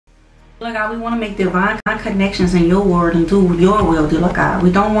Lord God, we want to make divine connections in your word and do your will, dear Lord God.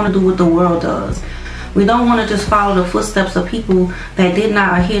 We don't want to do what the world does. We don't want to just follow the footsteps of people that did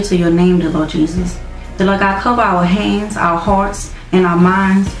not adhere to your name, dear Lord Jesus. Dear Lord God, cover our hands, our hearts, and our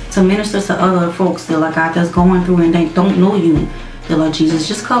minds to minister to other folks, dear Lord God, that's going through and they don't know you, dear Lord Jesus.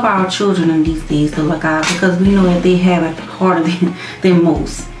 Just cover our children in these days, dear Lord God, because we know that they have it harder than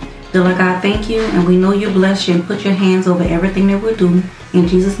most. Dear Lord God, thank you, and we know you bless you and put your hands over everything that we do. In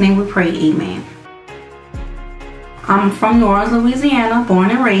Jesus' name we pray, amen. I'm from New Orleans, Louisiana,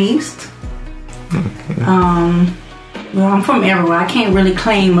 born and raised. Okay. Well, I'm from everywhere. I can't really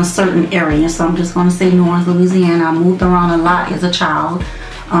claim a certain area, so I'm just going to say New Orleans, Louisiana. I moved around a lot as a child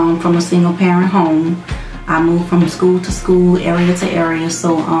from a single parent home. I moved from school to school, area to area,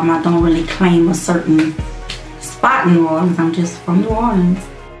 so I don't really claim a certain spot in New Orleans. I'm just from New Orleans.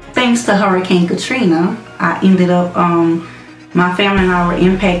 Thanks to Hurricane Katrina, I ended up, my family and I were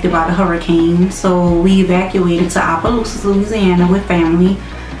impacted by the hurricane, so we evacuated to Appaloosa, Louisiana with family.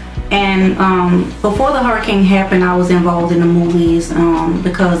 And before the hurricane happened, I was involved in the movies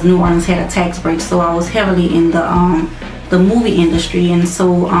because New Orleans had a tax break, so I was heavily in the movie industry. And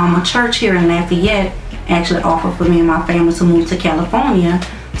so a church here in Lafayette actually offered for me and my family to move to California.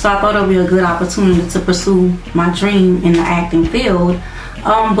 So I thought it would be a good opportunity to pursue my dream in the acting field.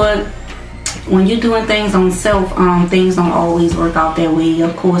 But when you're doing things on self, things don't always work out that way.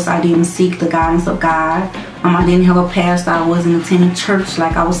 Of course, I didn't seek the guidance of God. I didn't have a pastor. I wasn't attending church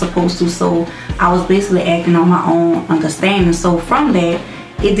like I was supposed to. So I was basically acting on my own understanding. So from that,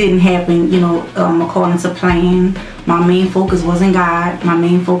 it didn't happen, according to plan. My main focus wasn't God. My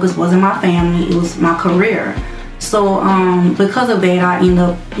main focus wasn't my family. It was my career. So because of that, I ended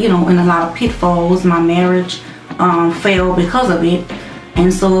up, in a lot of pitfalls. My marriage failed because of it.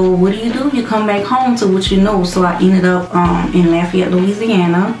 And so what do? You come back home to what you know. So I ended up in Lafayette,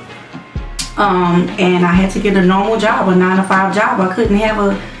 Louisiana. And I had to get a normal job, a 9-to-5 job. I couldn't have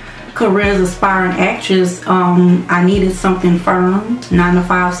a career as aspiring actress. I needed something firm,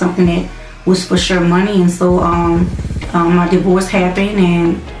 9-to-5, something that was for sure money. And so my divorce happened,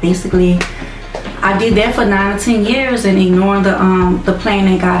 and basically I did that for 9 or 10 years and ignoring the plan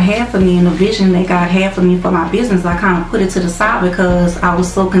that God had for me and the vision that God had for me for my business. I kind of put it to the side because I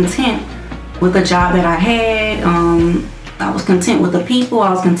was so content with the job that I had. I was content with the people. I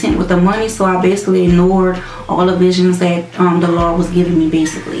was content with the money. So I basically ignored all the visions that the Lord was giving me,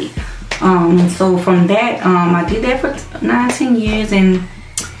 basically. So from that, I did that for 19 years, and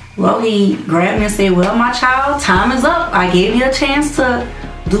well, he grabbed me and said, well, my child, time is up. I gave you a chance to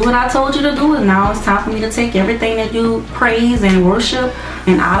do what I told you to do, and now it's time for me to take everything that you praise and worship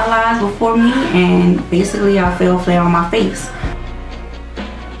and idolize before me. And basically I fell flat on my face.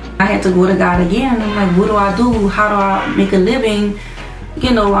 I had to go to God again. I'm like, what do I do? How do I make a living?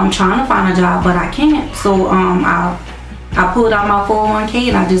 I'm trying to find a job, but I can't. So I pulled out my 401k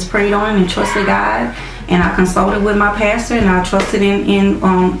and I just prayed on it and trusted God. And I consulted with my pastor and I trusted in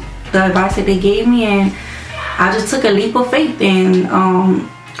the advice that they gave me. And I just took a leap of faith. And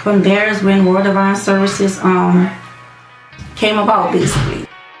from there is when Divine Services came about, basically.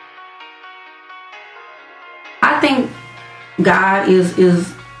 I think God is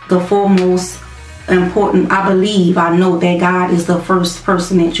the foremost important. I know that God is the first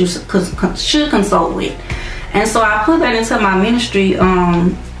person that you should consult with. And so I put that into my ministry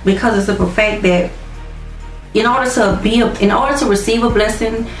because it's a fact that in order to receive a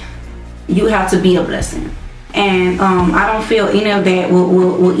blessing, you have to be a blessing. And I don't feel any of that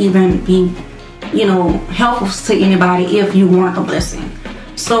will even be helpful to anybody if you weren't a blessing.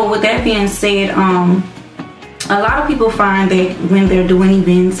 So with that being said, a lot of people find that when they're doing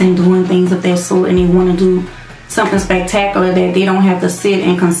events and doing things of that sort and they want to do something spectacular, that they don't have to sit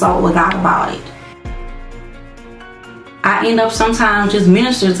and consult with God about it. I end up sometimes just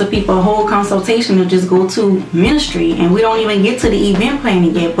ministering to people, a whole consultation to just go to ministry, and we don't even get to the event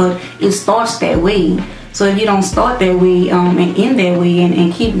planning yet, but it starts that way. So if you don't start that way and end that way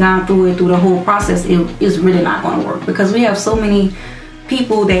and keep going through the whole process, it's really not going to work, because we have so many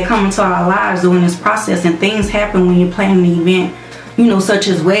people that come into our lives during this process, and things happen when you're planning an event, such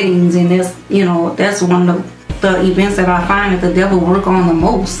as weddings. And that's one of the events that I find that the devil work on the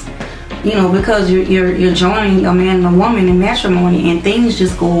most, because you're joining a man and a woman in matrimony, and things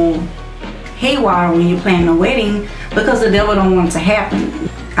just go haywire when you're planning a wedding because the devil don't want it to happen.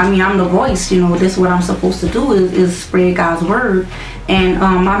 I'm the voice, this is what I'm supposed to do is spread God's word. And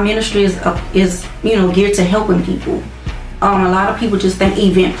my ministry is geared to helping people. A lot of people just think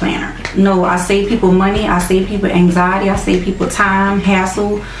event planner. No, I save people money, I save people anxiety, I save people time,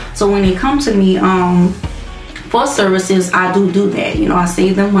 hassle. So when they come to me for services, I do that. I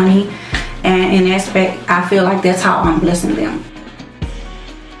save them money, And in aspect, I feel like that's how I'm blessing them.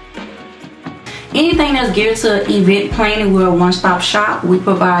 Anything that's geared to event planning, we're a one-stop shop. We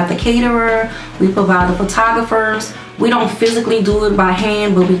provide the caterer, we provide the photographers. We don't physically do it by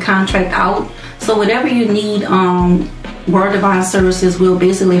hand, but we contract out. So whatever you need, Word Divine Services will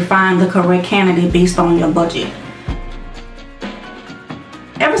basically find the correct candidate based on your budget.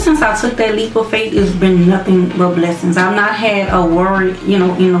 Ever since I took that leap of faith, it's been nothing but blessings. I've not had a worry,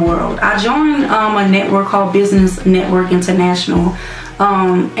 in the world. I joined a network called Business Network International.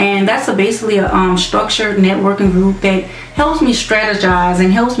 And that's basically a structured networking group that helps me strategize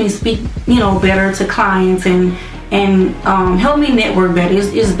and helps me speak, better to clients and help me network better.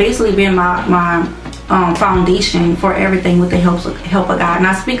 It's basically been my foundation for everything with the help of God. And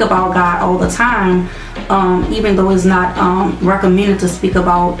I speak about God all the time, even though it's not recommended to speak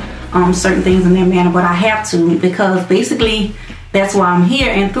about certain things in that manner, but I have to, because basically that's why I'm here.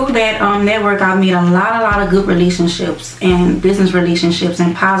 And through that network, I've made a lot of good relationships and business relationships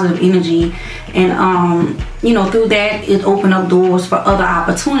and positive energy. And through that, it opened up doors for other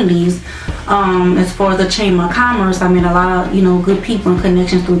opportunities. As far as the Chamber of Commerce, I made a lot of good people and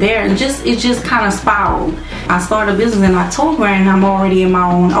connections through there, and it just kind of spiraled. I started a business in October, and I'm already in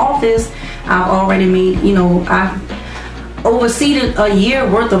my own office. I've already made I've overseed a year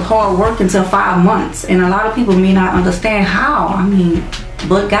worth of hard work into 5 months, and a lot of people may not understand how.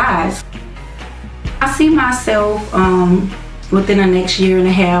 But guys, I see myself within the next year and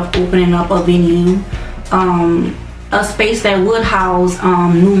a half opening up a venue, a space that would house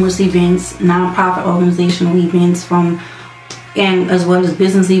numerous events, nonprofit organizational events, and as well as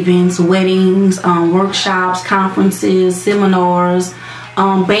business events, weddings, workshops, conferences, seminars,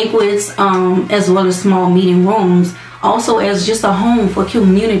 banquets, as well as small meeting rooms. Also as just a home for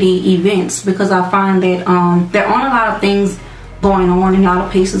community events, because I find that there aren't a lot of things going on in a lot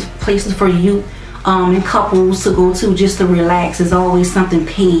of places for youth and couples to go to just to relax. There's always something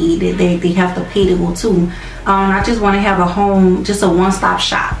paid that they have to pay to go to. I just want to have a home, just a one-stop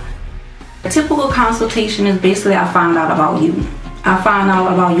shop. A typical consultation is basically I find out about you. I find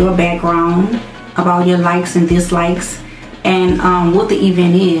out about your background, about your likes and dislikes, and what the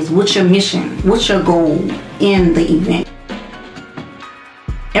event is, what's your mission, what's your goal in the event.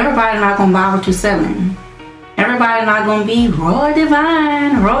 Everybody's not gonna buy what you're selling. Everybody's not gonna be raw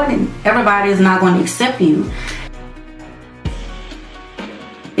divine, everybody is not gonna accept you.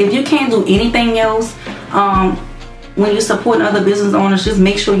 If you can't do anything else, when you're supporting other business owners, just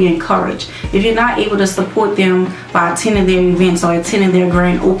make sure you encourage. If you're not able to support them by attending their events or attending their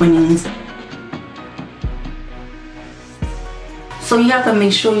grand openings, so you have to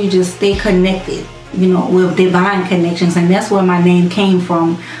make sure you just stay connected, with divine connections. And that's where my name came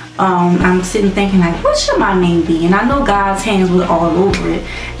from. I'm sitting thinking, like, what should my name be? And I know God's hands were all over it.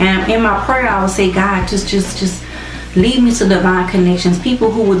 And in my prayer, I would say, God, just lead me to divine connections.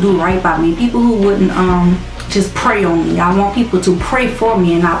 People who would do right by me. People who wouldn't just pray on me. I want people to pray for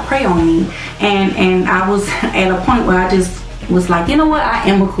me and not pray on me. And I was at a point where I just was like, you know what? I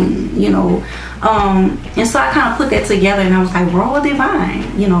am a queen, and so I kind of put that together, and I was like, Raw Divine,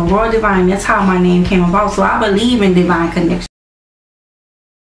 Raw Divine. That's how my name came about. So I believe in divine connection.